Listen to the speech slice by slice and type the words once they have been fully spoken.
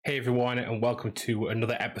Hey everyone, and welcome to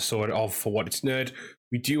another episode of For What It's Nerd.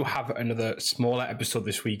 We do have another smaller episode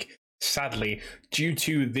this week. Sadly, due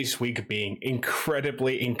to this week being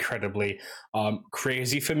incredibly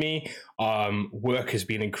crazy for me, work has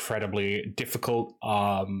been incredibly difficult,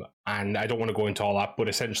 and I don't want to go into all that, but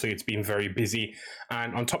essentially it's been very busy.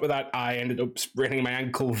 And on top of that, I ended up spraining my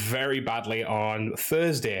ankle very badly on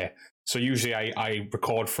Thursday. So usually I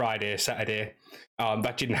record Friday, Saturday.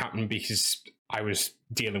 That didn't happen because I was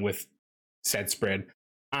dealing with said sprain.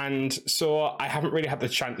 And so I haven't really had the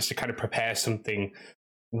chance to kind of prepare something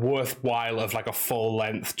worthwhile of like a full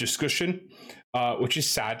length discussion, which is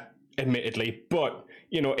sad, admittedly, but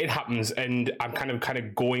you know, it happens, and I'm kind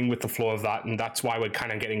of going with the flow of that, and that's why we're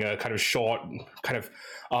kind of getting a kind of short,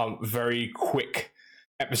 very quick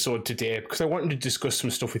episode today, because I wanted to discuss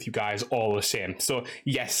some stuff with you guys all the same. So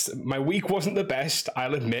yes, my week wasn't the best,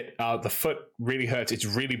 I'll admit. The foot really hurts, it's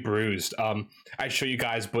really bruised. I'd show you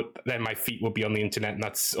guys, but then my feet would be on the internet, and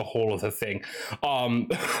that's a whole other thing.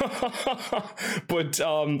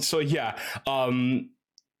 So yeah,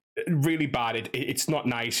 really bad. It's not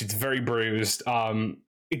nice, it's very bruised.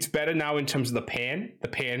 It's better now in terms of the pain. The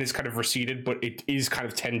pain is kind of receded, but it is kind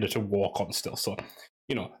of tender to walk on still. So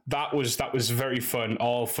you know, that was very fun,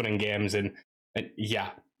 all fun and games, and yeah,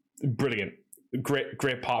 brilliant,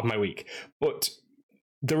 great part of my week. But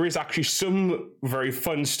there is actually some very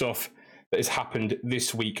fun stuff that has happened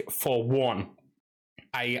this week. For one,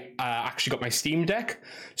 I actually got my Steam Deck.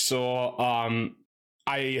 So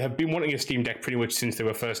I have been wanting a Steam Deck pretty much since they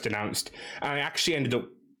were first announced, and I actually ended up,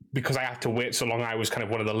 because I had to wait so long, I was kind of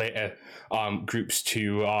one of the later groups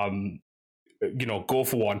to go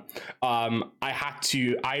for one. I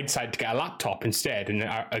decided to get a laptop instead, and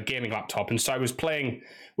a gaming laptop, and so I was playing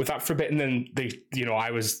with that for a bit, and then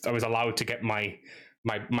I was allowed to get my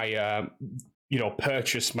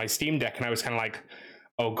purchase my Steam Deck, and I was kind of like,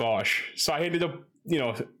 oh gosh. So I ended up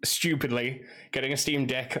stupidly getting a Steam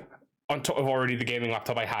Deck on top of already the gaming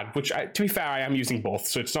laptop I had, which to be fair, I am using both,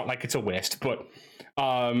 so it's not like it's a waste, but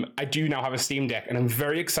I do now have a Steam Deck, and I'm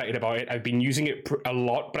very excited about it. I've been using it a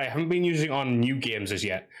lot, but I haven't been using it on new games as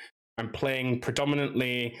yet. I'm playing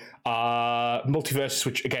predominantly Multiverse,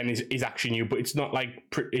 which again is actually new, but it's not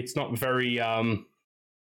very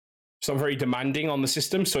demanding on the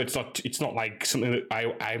system, so it's not like something that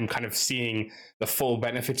I'm kind of seeing the full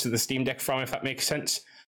benefits of the Steam Deck from, if that makes sense.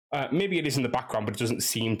 Maybe it is in the background, but it doesn't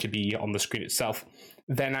seem to be on the screen itself.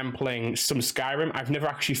 Then I'm playing some Skyrim. I've never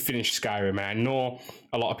actually finished Skyrim, and I know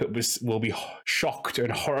a lot of people will be shocked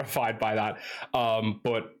and horrified by that.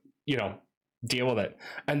 But deal with it.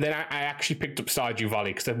 And then I actually picked up Stardew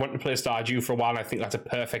Valley, because I wanted to play Stardew for a while, and I think that's a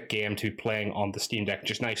perfect game to be playing on the Steam Deck,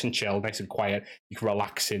 just nice and chill, nice and quiet. You can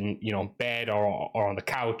relax in bed or on the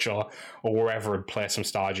couch or wherever and play some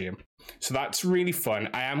Stardew. So that's really fun.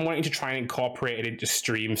 I am wanting to try and incorporate it into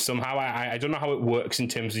stream somehow. I don't know how it works in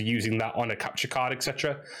terms of using that on a capture card,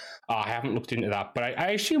 etc. I haven't looked into that, but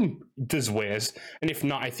I assume there's ways. And if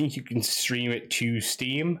not, I think you can stream it to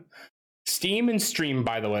Steam. Steam and Stream,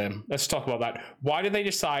 by the way, let's talk about that. Why did they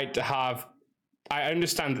decide to have... I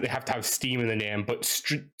understand that they have to have Steam in the name, but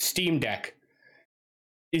Steam Deck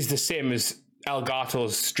is the same as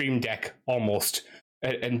Elgato's Stream Deck, almost.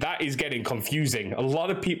 And that is getting confusing. A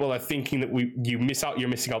lot of people are thinking that you're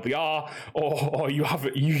missing out the R, or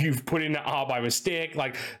you've put in an R by mistake.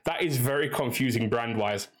 Like, that is very confusing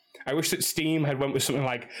brand-wise. I wish that Steam had went with something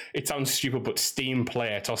like, it sounds stupid, but Steam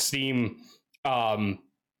Play It, or Steam... I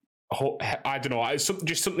don't know,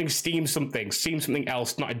 just something Steam something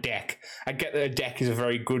else, not a deck. I get that a deck is a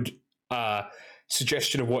very good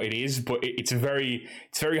suggestion of what it is, but it's very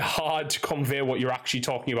hard to convey what you're actually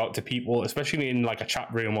talking about to people, especially in like a chat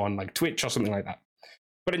room on like Twitch or something like that.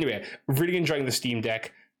 But anyway, really enjoying the Steam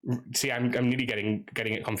Deck. See, I'm nearly getting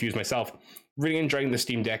it confused myself. Really enjoying the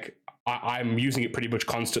Steam Deck. I'm using it pretty much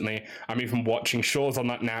constantly. I'm even watching shows on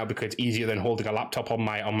that now because it's easier than holding a laptop on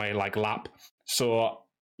my like lap. So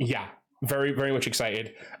yeah, very, very much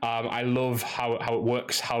excited. I love how it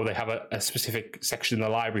works, how they have a specific section in the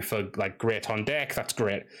library for like great on deck. That's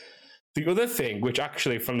great. The other thing, which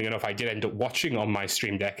actually, funnily enough, I did end up watching on my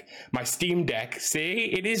Steam Deck,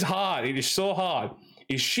 see, it is hard. It is so hard.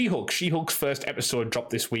 Is She-Hulk. She-Hulk's first episode dropped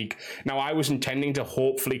this week. Now, I was intending to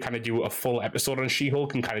hopefully kind of do a full episode on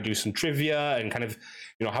She-Hulk and kind of do some trivia and kind of,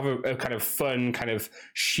 have a kind of fun, kind of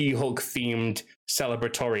She-Hulk themed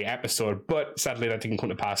celebratory episode. But sadly, that didn't come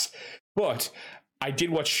to pass. But I did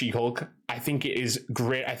watch She-Hulk. I think it is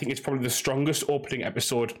great. I think it's probably the strongest opening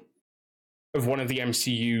episode of one of the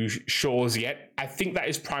MCU shows yet. I think that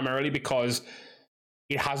is primarily because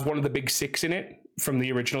it has one of the big six in it from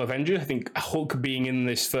the original Avengers. I think Hulk being in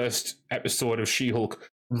this first episode of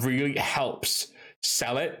She-Hulk really helps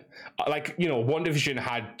sell it. Like, you know, WandaVision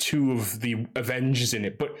had two of the Avengers in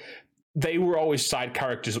it, but they were always side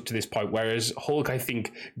characters up to this point, whereas Hulk, I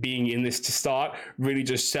think, being in this to start, really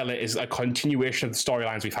just sell it as a continuation of the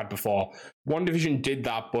storylines we've had before. WandaVision did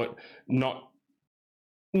that, but not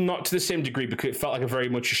to the same degree, because it felt like a very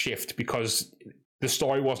much a shift, because the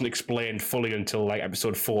story wasn't explained fully until like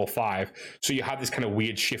episode 4 or 5. So you had this kind of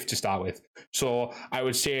weird shift to start with. So I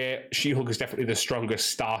would say She-Hulk is definitely the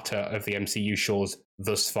strongest starter of the MCU shows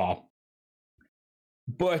thus far.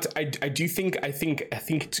 But I think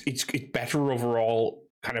it's better overall,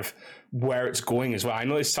 kind of where it's going as well. I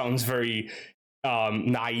know this sounds very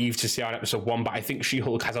naive to say on episode 1, but I think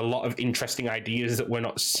She-Hulk has a lot of interesting ideas that we're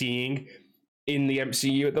not seeing in the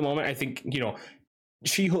MCU at the moment. I think, you know,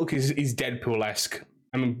 She-Hulk is Deadpool-esque.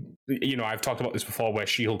 I mean, you know, I've talked about this before, where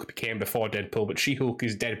She-Hulk became before Deadpool, but She-Hulk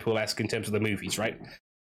is Deadpool-esque in terms of the movies, right?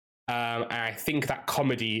 And I think that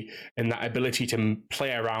comedy and that ability to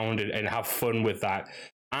play around and have fun with that,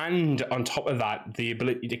 and on top of that, the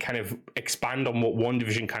ability to kind of expand on what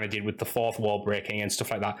WandaVision kind of did with the fourth wall breaking and stuff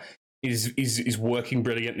like that, is working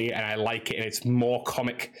brilliantly, and I like it. And it's more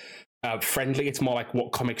comic friendly. It's more like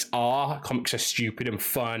what comics are. Comics are stupid and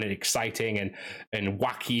fun and exciting and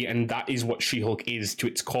wacky, and that is what She-Hulk is to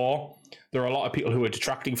its core. There are a lot of people who are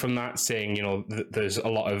detracting from that, saying, you know, there's a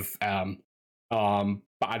lot of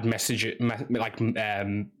bad messages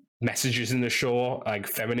in the show, like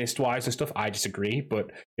feminist wise and stuff. I disagree,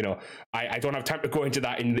 but you know, I don't have time to go into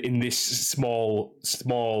that in this small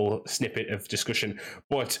snippet of discussion.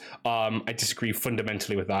 But I disagree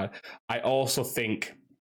fundamentally with that. I also think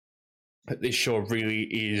that this show really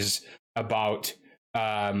is about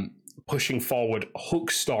pushing forward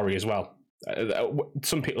Hulk's story as well.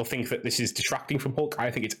 Some people think that this is detracting from Hulk.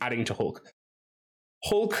 I think it's adding to Hulk.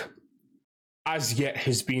 Hulk, as yet,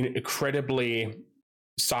 has been incredibly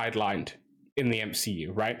sidelined in the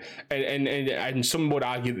MCU, right? And some would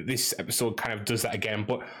argue that this episode kind of does that again.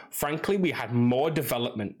 But frankly, we had more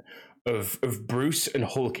development of Bruce and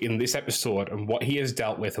Hulk in this episode, and what he has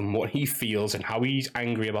dealt with and what he feels and how he's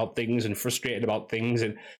angry about things and frustrated about things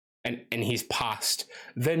and his past,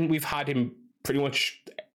 than we've had him pretty much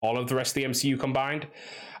all of the rest of the MCU combined.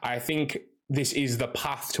 I think this is the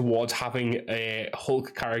path towards having a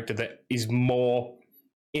Hulk character that is more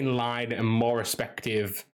in line and more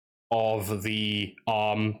respective of the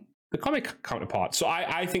comic counterpart. So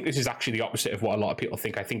I think this is actually the opposite of what a lot of people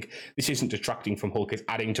think. I think this isn't detracting from Hulk, it's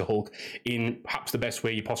adding to Hulk in perhaps the best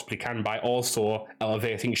way you possibly can, by also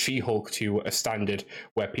elevating She-Hulk to a standard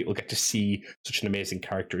where people get to see such an amazing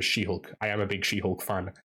character as She-Hulk. I am a big She-Hulk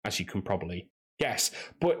fan, as you can probably guess.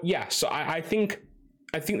 But yeah, so I think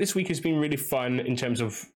this week has been really fun in terms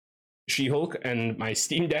of She-Hulk and my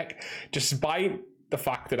Steam Deck, despite the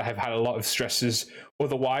fact that I've had a lot of stresses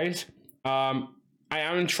otherwise. I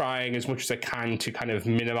am trying as much as I can to kind of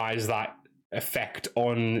minimize that effect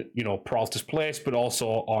on, you know, Peralta's Place, but also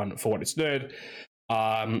on For What It's Nerd.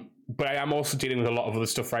 But I am also dealing with a lot of other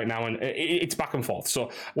stuff right now, and it's back and forth. So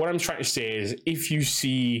what I'm trying to say is, if you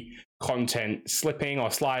see content slipping or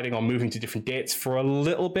sliding or moving to different dates for a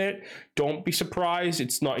little bit, don't be surprised.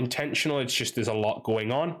 It's not intentional. It's just there's a lot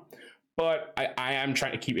going on. But I am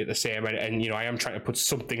trying to keep it the same, and you know, I am trying to put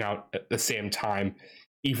something out at the same time,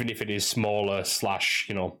 even if it is smaller /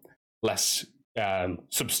 you know, less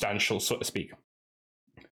substantial, so to speak.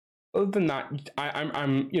 Other than that,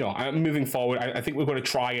 I'm you know, I'm moving forward. I think we're going to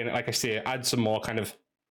try and, like I say, add some more kind of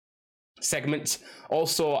segments.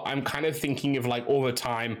 Also, I'm kind of thinking of, like, over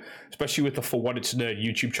time, especially with the For What It's Nerd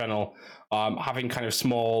YouTube channel, having kind of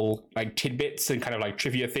small, like, tidbits and kind of like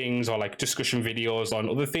trivia things, or like discussion videos on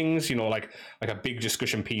other things, you know, like a big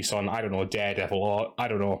discussion piece on, I don't know, Daredevil, or I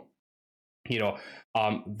don't know, you know,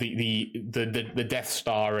 the Death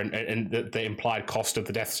Star and the implied cost of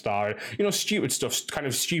the Death Star, you know, stupid stuff, kind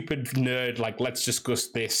of stupid nerd, like, let's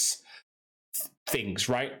discuss this things,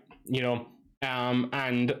 right? You know,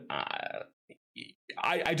 and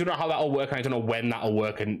I don't know how that'll work, and I don't know when that'll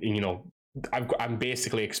work, and you know, I'm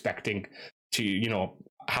basically expecting to, you know,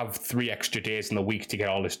 have 3 extra days in the week to get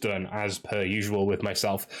all this done, as per usual with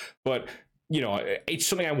myself. But you know, it's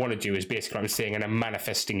something I want to do, is basically what I'm saying, and I'm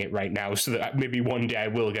manifesting it right now, so that maybe one day I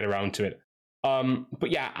will get around to it.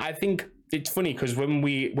 But yeah, I think it's funny, because when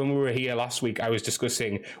we were here last week, I was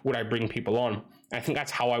discussing, would I bring people on? I think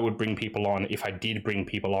that's how I would bring people on if I did bring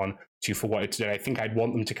people on to For What It's Nerd. I think I'd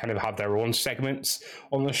want them to kind of have their own segments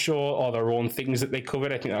on the show, or their own things that they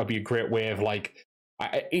covered. I think that would be a great way of, like,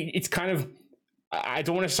 it's kind of, I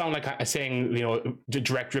don't want to sound like I'm saying, you know, the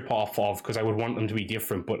direct rip-off of, because I would want them to be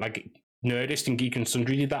different, but like Nerdist and Geek and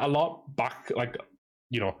Sundry did that a lot back, like,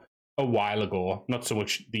 you know, a while ago. Not so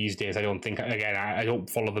much these days. I don't think. Again, I don't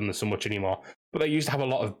follow them so much anymore. But they used to have a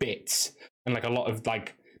lot of bits and like a lot of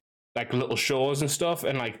like little shows and stuff,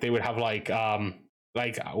 and like they would have the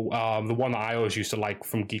one that I always used to like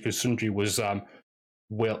from Geek and Sundry was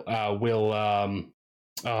Will oh,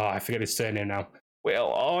 I forget his surname now.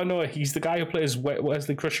 Well, oh no, he's the guy who plays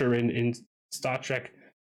Wesley Crusher in Star Trek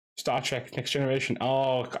Next Generation.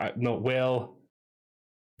 Oh no, Will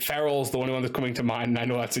Ferrell's the only one that's coming to mind, and I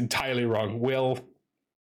know that's entirely wrong. Will,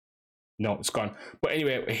 no, it's gone. But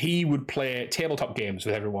anyway, he would play tabletop games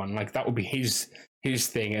with everyone. Like that would be his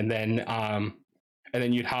thing, and then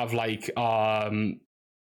you'd have oh,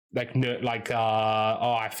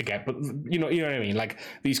 I forget, but you know what I mean, like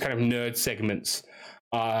these kind of nerd segments.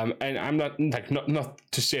 And I'm not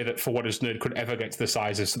to say that For What Is Nerd could ever get to the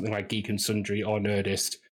size of something like Geek and Sundry or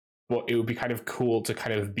Nerdist, but it would be kind of cool to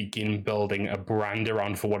kind of begin building a brand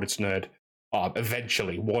around For What It's Nerd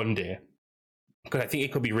eventually one day, because I think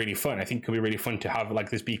it could be really fun. I think it could be really fun to have like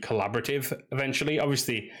this be collaborative eventually.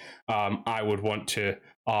 Obviously, I would want to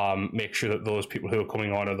make sure that those people who are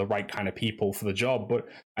coming on are the right kind of people for the job, but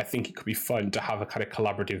I think it could be fun to have a kind of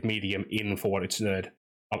collaborative medium in For What It's Nerd,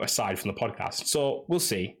 aside from the podcast. So we'll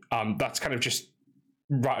see. That's kind of just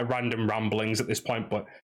random ramblings at this point, but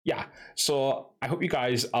yeah. So I hope you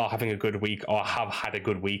guys are having a good week or have had a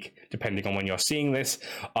good week, depending on when you're seeing this.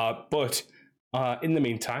 But in the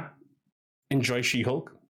meantime, enjoy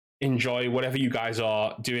She-Hulk. Enjoy whatever you guys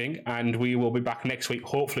are doing, and we will be back next week,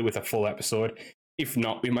 hopefully with a full episode. If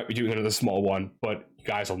not, we might be doing another small one, but you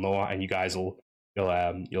guys will know, and you guys you'll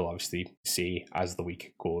obviously see as the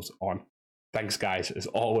week goes on. Thanks, guys, as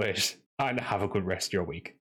always, and have a good rest of your week.